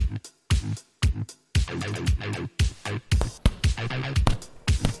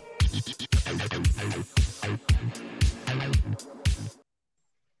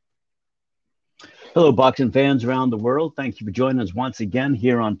Hello, boxing fans around the world. Thank you for joining us once again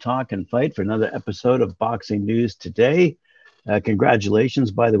here on Talk and Fight for another episode of Boxing News Today. Congratulations,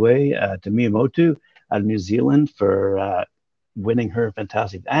 by the way, to Miyamoto out of New Zealand for winning her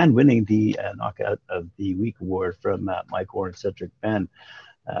fantastic and winning the Knockout of the Week award from Mike Orr and Cedric Ben.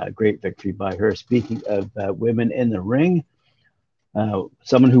 Great victory by her. Speaking of women in the ring,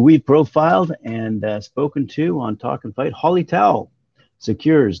 someone who we've profiled and spoken to on Talk and Fight, Holly Tao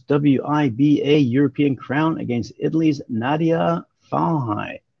secures WIBA European crown against Italy's Nadia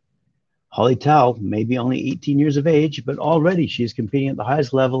Fahlhain. Holly Tao may be only 18 years of age, but already she's competing at the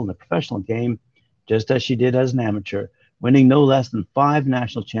highest level in the professional game, just as she did as an amateur, winning no less than 5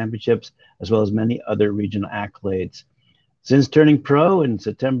 national championships, as well as many other regional accolades. Since turning pro in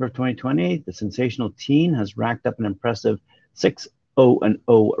September of 2020, the sensational teen has racked up an impressive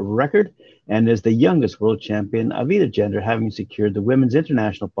 6-0-0 record and is the youngest world champion of either gender, having secured the Women's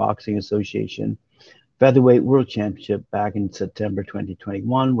International Boxing Association Featherweight World Championship back in September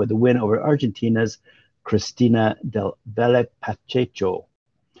 2021 with a win over Argentina's Cristina del Valle Pacheco.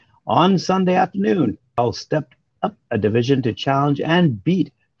 On Sunday afternoon, Paul stepped up a division to challenge and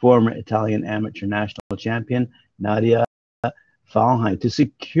beat former Italian amateur national champion Nadia Fahlhain to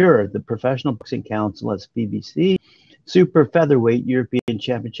secure the Professional Boxing Council's PBC Super Featherweight European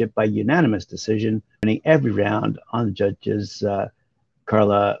Championship by unanimous decision, winning every round on the judges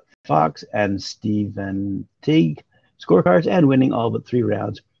Carla Fox and Stephen Teague scorecards and winning all but 3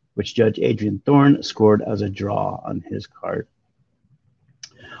 rounds, which Judge Adrian Thorne scored as a draw on his card.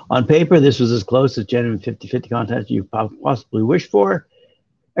 On paper, this was as close as genuine 50-50 contest you possibly wish for.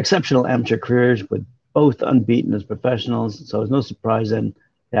 Exceptional amateur careers with both unbeaten as professionals, so it's no surprise then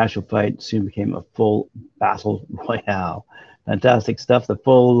the actual fight soon became a full battle royale. Fantastic stuff. The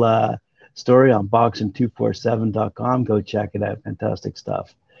full story on boxing247.com. Go check it out. Fantastic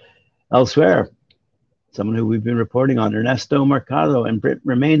stuff. Elsewhere, someone who we've been reporting on, Ernesto Mercado, and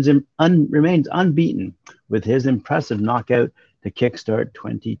remains unbeaten with his impressive knockout to kickstart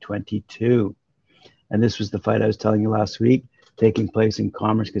 2022. And this was the fight I was telling you last week, taking place in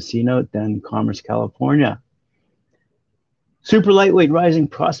Commerce Casino, then Commerce, California. Super lightweight rising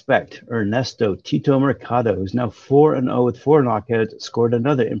prospect Ernesto Tito Mercado, who's now 4-0 with 4 knockouts, scored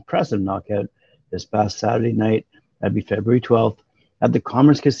another impressive knockout this past Saturday night, that'd be February 12th, at the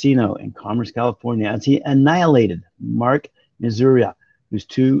Commerce Casino in Commerce, California, as he annihilated Mark Mizuria, who's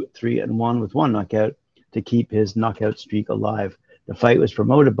 2-3-1 with 1 knockout, to keep his knockout streak alive. The fight was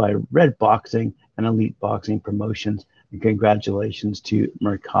promoted by Red Boxing and Elite Boxing Promotions, and congratulations to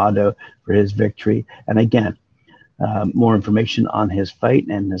Mercado for his victory. And again, more information on his fight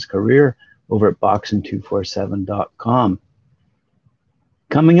and his career over at boxing247.com.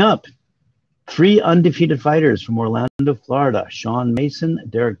 Coming up, 3 undefeated fighters from Orlando, Florida, Sean Mason,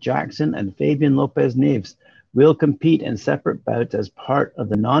 Derek Jackson, and Fabian Lopez Neves, will compete in separate bouts as part of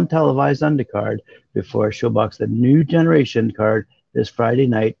the non-televised undercard before ShowBox the New Generation card this Friday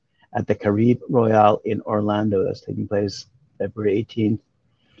night at the Caribe Royale in Orlando. That's taking place February 18th.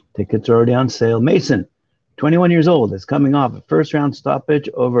 Tickets are already on sale. Mason, 21 years old, is coming off a first-round stoppage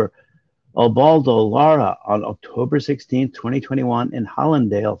over Ubaldo Lara on October 16, 2021 in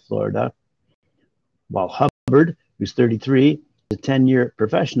Hallandale, Florida, while Hubbard, who's 33, is a 10-year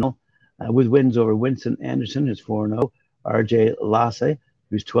professional with wins over Winston Anderson, who's 4-0, RJ Lasse,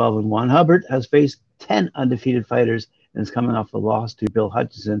 who's 12-1. Hubbard has faced 10 undefeated fighters and is coming off a loss to Bill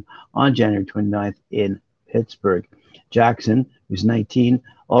Hutchinson on January 29th in Pittsburgh. Jackson, who's 19,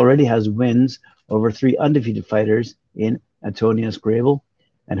 already has wins over 3 undefeated fighters in Antonius Grable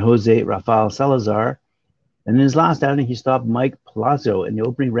and Jose Rafael Salazar. And in his last outing, he stopped Mike Palazzo in the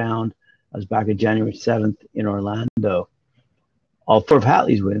opening round. That was back on January 7th in Orlando. All 4 of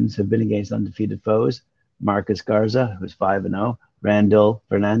Hatley's wins have been against undefeated foes. Marcus Garza, who's 5-0, Randall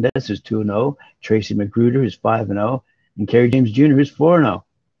Fernandez, who's 2-0, Tracy Magruder, who's 5-0, and Kerry James Jr., who's 4-0.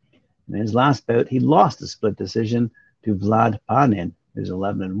 In his last bout, he lost a split decision to Vlad Panin, who's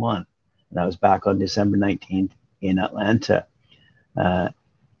 11-1. That was back on December 19th in Atlanta. To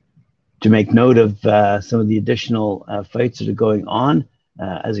make note of some of the additional fights that are going on,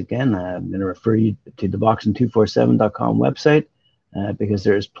 as again, I'm going to refer you to the boxing247.com website because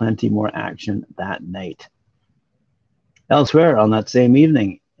there is plenty more action that night. Elsewhere on that same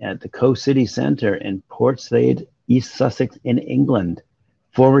evening at the Coast City Centre in Portslade, East Sussex in England,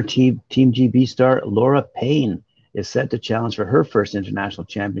 former Team GB star Laura Payne is set to challenge for her first international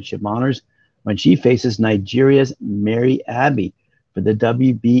championship honors when she faces Nigeria's Mary Abbey for the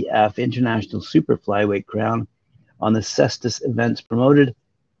WBF International Super Flyweight crown on the Cestus Events promoted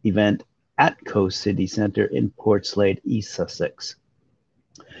event at Coast City Centre in Portslade, East Sussex.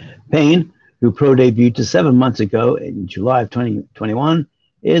 Payne, who pro debuted just 7 months ago in July of 2021,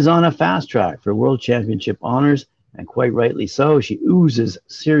 is on a fast track for world championship honors, and quite rightly so. She oozes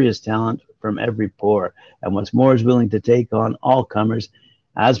serious talent from every pore, and what's more, is willing to take on all comers,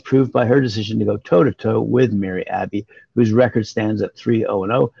 as proved by her decision to go toe-to-toe with Mary Abbey, whose record stands at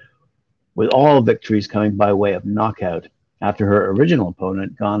 3-0-0, with all victories coming by way of knockout, after her original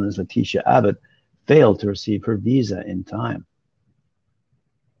opponent, Ghana's Letitia Abbott, failed to receive her visa in time.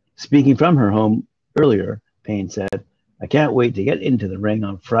 Speaking from her home earlier, Payne said, "I can't wait to get into the ring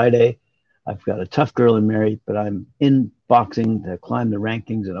on Friday. I've got a tough girl in Mary, but I'm in boxing to climb the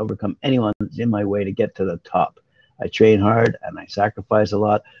rankings and overcome anyone that's in my way to get to the top. I train hard and I sacrifice a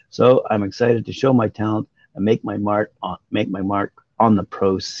lot, so I'm excited to show my talent and make my mark on the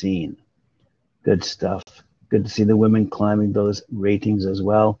pro scene." Good stuff. Good to see the women climbing those ratings as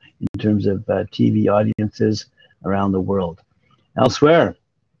well in terms of TV audiences around the world. Elsewhere,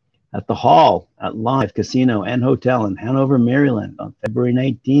 at the Hall at Live Casino and Hotel in Hanover, Maryland on February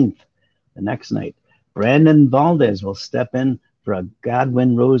 19th, the next night, Brandon Valdez will step in for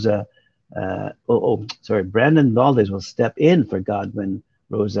Godwin Rosa. Brandon Valdez will step in for Godwin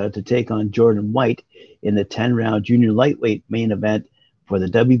Rosa to take on Jordan White in the 10-round junior lightweight main event for the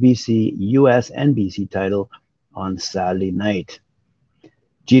WBC US NBC title on Saturday night.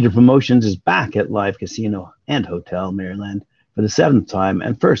 Jeter Promotions is back at Live Casino and Hotel, Maryland, for the 7th time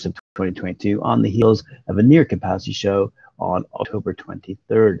and first of 2022, on the heels of a near-capacity show on October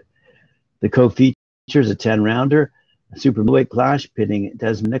 23rd. The co-features a 10-rounder, a super middleweight clash pitting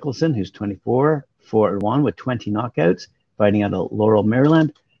Desmond Nicholson, who's 24, 4-1 with 20 knockouts, fighting out of Laurel,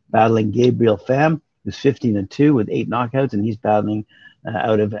 Maryland, battling Gabriel Pham, who's 15-2 with 8 knockouts, and he's battling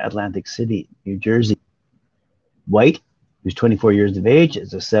out of Atlantic City, New Jersey. White, who's 24 years of age,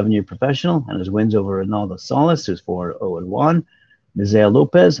 is a 7-year professional, and his wins over Ronaldo Solis, who's 4-0-1, Misael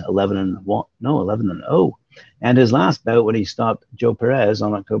Lopez, 11-0, and his last bout when he stopped Joe Perez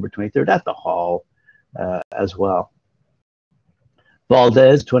on October 23rd at the Hall as well.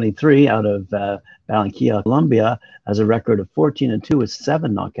 Valdez, 23, out of Barranquilla, Colombia, has a record of 14-2 with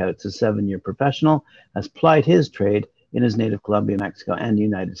 7 knockouts. A 7-year professional, has plied his trade in his native Colombia, Mexico, and the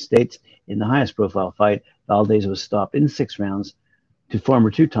United States. In the highest profile fight, Valdez was stopped in 6 rounds to former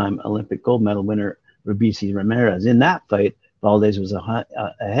 2-time Olympic gold medal winner Rubisi Ramirez. In that fight, Valdez was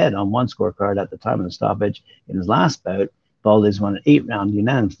ahead on one scorecard at the time of the stoppage. In his last bout, Valdez won an 8-round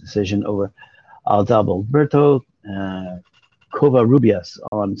unanimous decision over Adalberto Covarrubias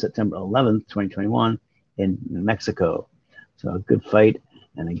on September 11th, 2021 in Mexico. So a good fight.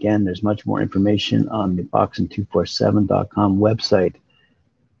 And again, there's much more information on the boxing247.com website.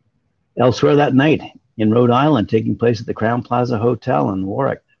 Elsewhere that night in Rhode Island, taking place at the Crown Plaza Hotel in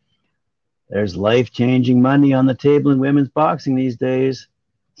Warwick, there's life-changing money on the table in women's boxing these days,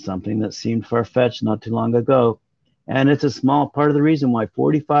 something that seemed far-fetched not too long ago. And it's a small part of the reason why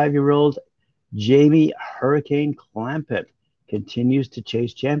 45-year-old Jamie Hurricane Clampett continues to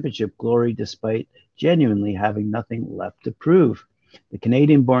chase championship glory despite genuinely having nothing left to prove. The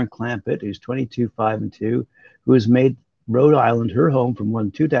Canadian-born Clampett, who's 22, 5-2, who has made Rhode Island her home for more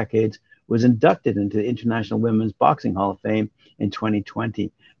than 2 decades, was inducted into the International Women's Boxing Hall of Fame in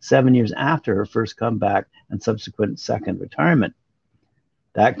 2020, 7 years after her first comeback and subsequent second retirement.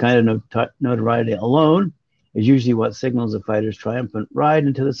 That kind of notoriety alone is usually what signals a fighter's triumphant ride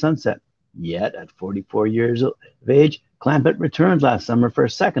into the sunset. Yet, at 44 years of age, Clampett returned last summer for a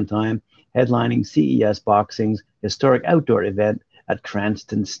second time, headlining CES Boxing's historic outdoor event at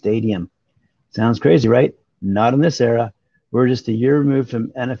Cranston Stadium. Sounds crazy, right? Not in this era. We're just a year removed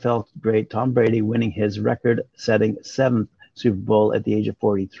from NFL great Tom Brady winning his record-setting 7th Super Bowl at the age of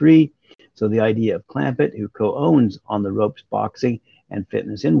 43. So the idea of Clampett, who co-owns On the Ropes Boxing and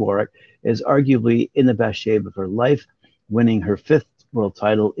Fitness in Warwick, is arguably in the best shape of her life. Winning her 5th world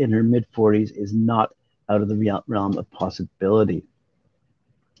title in her mid-40s is not out of the realm of possibility.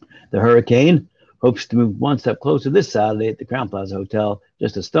 The Hurricane hopes to move one step closer this Saturday at the Crown Plaza Hotel,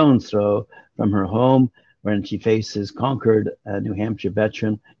 just a stone's throw from her home, when she faces Concord, New Hampshire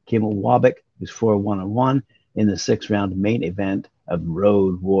veteran Kim Wabick, who's 4-1-1 in the 6-round main event of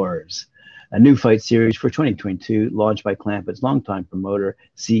Road Wars, a new fight series for 2022 launched by Clampett's longtime promoter,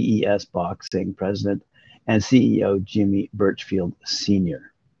 CES Boxing president and CEO Jimmy Birchfield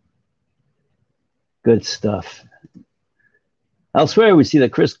Sr. Good stuff. Elsewhere, we see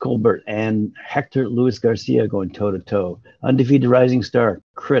that Chris Colbert and Hector Luis Garcia going toe-to-toe. Undefeated rising star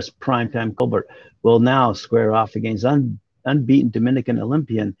Chris Primetime Colbert will now square off against unbeaten Dominican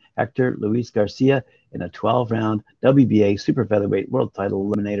Olympian Hector Luis Garcia in a 12-round WBA super featherweight world title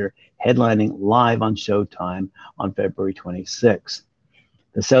eliminator, headlining live on Showtime on February 26th.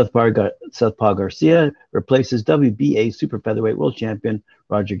 Southpaw Garcia replaces WBA super featherweight world champion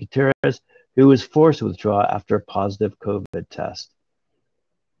Roger Gutierrez, who was forced to withdraw after a positive COVID test.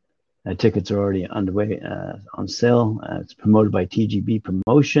 Tickets are already underway on sale. It's promoted by TGB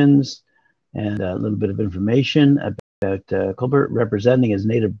Promotions. And a little bit of information about Colbert representing his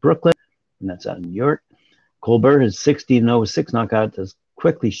native Brooklyn, and that's out in New York. Colbert, his 16-0 with 6 knockouts, has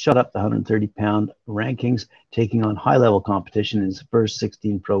quickly shut up the 130-pound rankings, taking on high-level competition in his first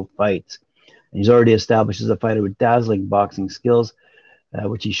 16 pro fights. And he's already established as a fighter with dazzling boxing skills,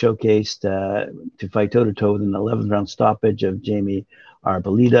 which he showcased to fight toe-to-toe with an 11th-round stoppage of Jamie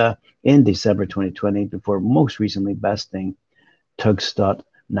Arboleda in December 2020, before most recently besting Tugstot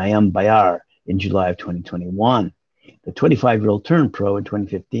Nayam Bayar in July of 2021. The 25-year-old turned pro in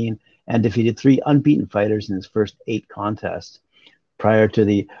 2015 and defeated 3 unbeaten fighters in his first 8 contests. Prior to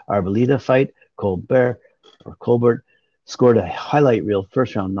the Arboleda fight, Colbert scored a highlight reel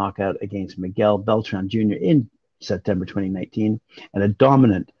first-round knockout against Miguel Beltran Jr. in September 2019 and a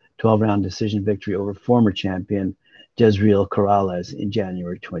dominant 12-round decision victory over former champion Jezreel Corrales in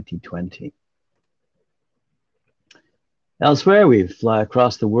January 2020. Elsewhere, we fly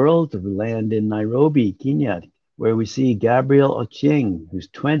across the world to land in Nairobi, Kenya, where we see Gabriel Ochieng, who's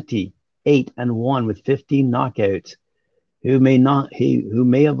 28-1 with 15 knockouts, who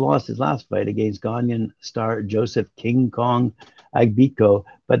may have lost his last fight against Ghanaian star Joseph King Kong Agbiko,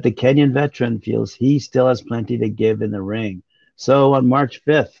 but the Kenyan veteran feels he still has plenty to give in the ring. So on March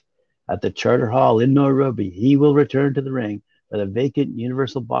 5th, at the Charter Hall in Nairobi, he will return to the ring for the vacant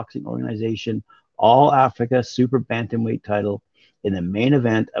Universal Boxing Organization All Africa Super Bantamweight title in the main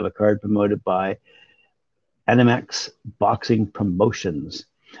event of a card promoted by Animax Boxing Promotions.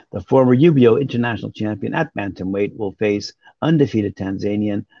 The former UBO international champion at bantamweight will face undefeated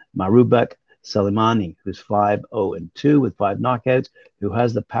Tanzanian Marubak Salimani, who's 5-0-2 with 5 knockouts, who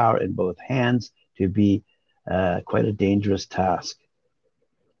has the power in both hands to be quite a dangerous task.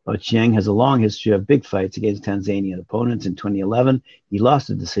 Ochieng has a long history of big fights against Tanzanian opponents. In 2011, he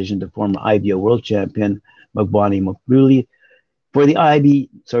lost a decision to former IBO world champion Mugwani Mukbuli for the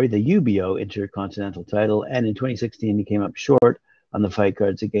UBO Intercontinental title, and in 2016 he came up short on the fight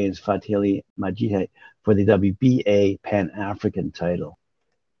cards against Fatili Majihe for the WBA Pan-African title.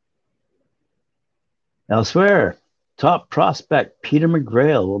 Elsewhere, top prospect Peter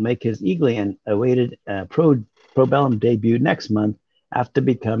McGrail will make his eagerly awaited Probellum debut next month after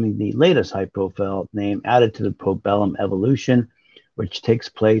becoming the latest high-profile name added to the Probellum evolution, which takes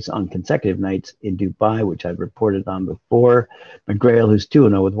place on consecutive nights in Dubai, which I've reported on before. McGrail, who's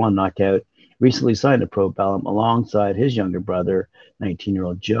 2-0 with 1 knockout, recently signed a Probellum alongside his younger brother,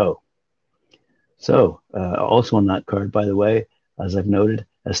 19-year-old Joe. So, also on that card, by the way, as I've noted,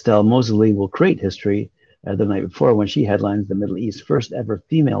 Estelle Mosley will create history the night before when she headlines the Middle East's first ever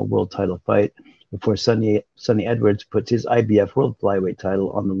female world title fight, before Sonny Edwards puts his IBF World Flyweight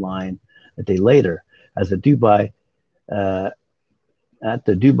title on the line a day later as the Dubai at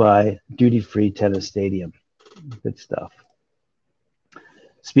the Dubai Duty-Free Tennis Stadium. Good stuff.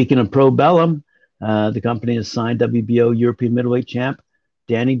 Speaking of Probellum, the company has signed WBO European middleweight champ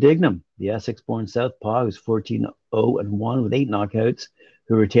Danny Dignam, the Essex-born southpaw who's 14-0-1 with 8 knockouts,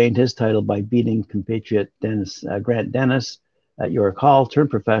 who retained his title by beating compatriot Grant Dennis at York Hall, turned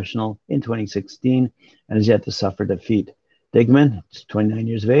professional in 2016, and is yet to suffer defeat. Digman, 29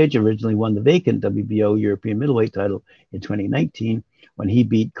 years of age, originally won the vacant WBO European middleweight title in 2019 when he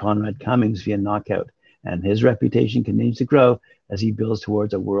beat Conrad Cummings via knockout, and his reputation continues to grow as he builds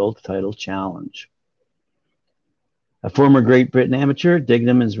towards a world title challenge. A former Great Britain amateur,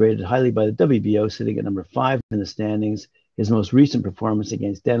 Dignam is rated highly by the WBO, sitting at number 5 in the standings. His most recent performance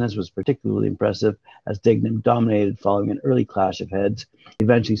against Dennis was particularly impressive, as Dignam dominated following an early clash of heads,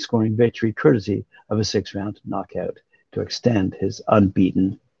 eventually scoring victory courtesy of a 6-round knockout to extend his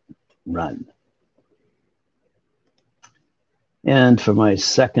unbeaten run. And for my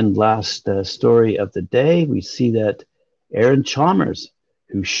second last story of the day, we see that Aaron Chalmers,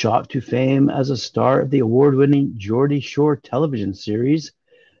 who shot to fame as a star of the award-winning Geordie Shore television series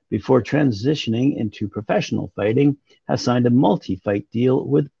before transitioning into professional fighting, has signed a multi-fight deal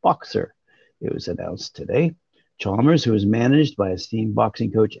with Boxer. It was announced today. Chalmers, who is managed by esteemed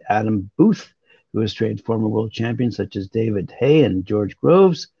boxing coach Adam Booth, who has trained former world champions such as David Hay and George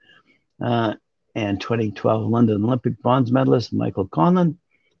Groves, and 2012 London Olympic bronze medalist Michael Conlon,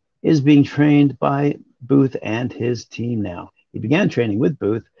 is being trained by Booth and his team now. He began training with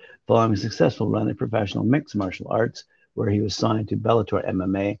Booth following a successful run in professional mixed martial arts, where he was signed to Bellator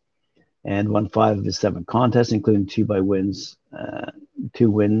MMA and won 5 of his 7 contests, including 2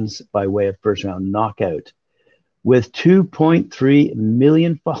 wins by way of first-round knockout. With 2.3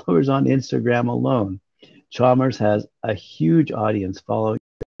 million followers on Instagram alone, Chalmers has a huge audience following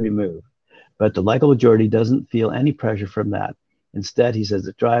every move. But the likable majority doesn't feel any pressure from that. Instead, he says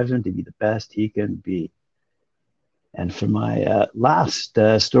it drives him to be the best he can be. And for my last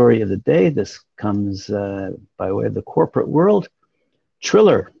story of the day, this comes by way of the corporate world.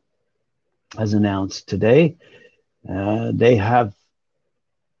 Triller has announced today they have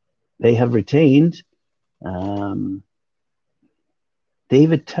retained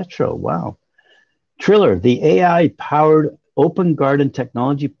David Tetreault. Wow. Triller, the AI-powered open garden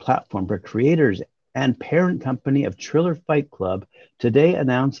technology platform for creators and parent company of Triller Fight Club, today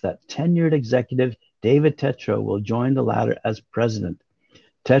announced that tenured executive David Tetreault will join the latter as president.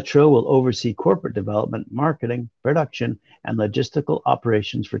 Tetreault will oversee corporate development, marketing, production, and logistical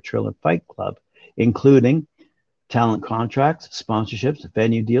operations for Triller Fight Club, including talent contracts, sponsorships,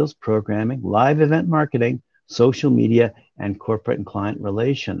 venue deals, programming, live event marketing, social media, and corporate and client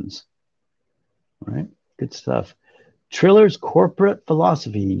relations. All right, good stuff. Triller's corporate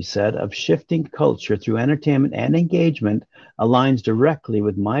philosophy, he said, of shifting culture through entertainment and engagement aligns directly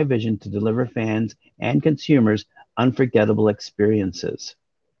with my vision to deliver fans and consumers unforgettable experiences.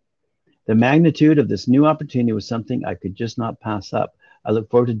 The magnitude of this new opportunity was something I could just not pass up. I look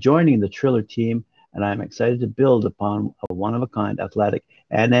forward to joining the Triller team, and I'm excited to build upon a one-of-a-kind athletic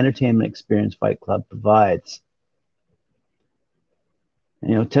and entertainment experience Fight Club provides.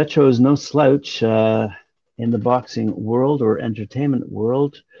 You know, Tetreault is no slouch in the boxing world or entertainment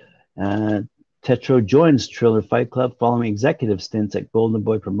world. Tetreault joins Triller Fight Club following executive stints at Golden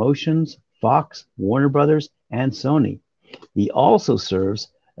Boy Promotions, Fox, Warner Brothers, and Sony. He also serves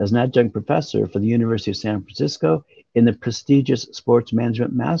as an adjunct professor for the University of San Francisco in the prestigious Sports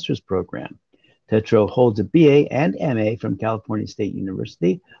Management Master's Program. Tetreault holds a BA and MA from California State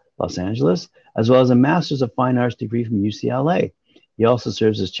University, Los Angeles, as well as a Master's of Fine Arts degree from UCLA. He also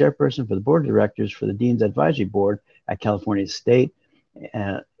serves as chairperson for the board of directors for the Dean's Advisory Board at California State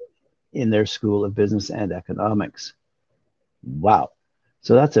in their School of Business and Economics. Wow.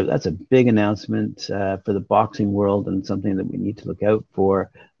 So that's a big announcement for the boxing world, and something that we need to look out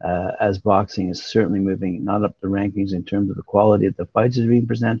for as boxing is certainly moving not up the rankings in terms of the quality of the fights that are being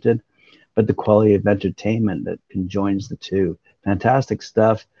presented, but the quality of entertainment that conjoins the two. Fantastic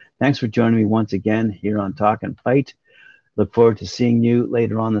stuff. Thanks for joining me once again here on Talk and Fight. Look forward to seeing you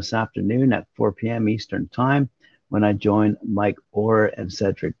later on this afternoon at 4 p.m. Eastern Time when I join Mike Orr and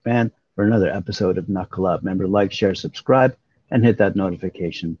Cedric Ben for another episode of Knuckle Up. Remember, like, share, subscribe, and hit that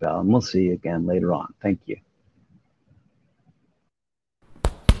notification bell. And we'll see you again later on. Thank you.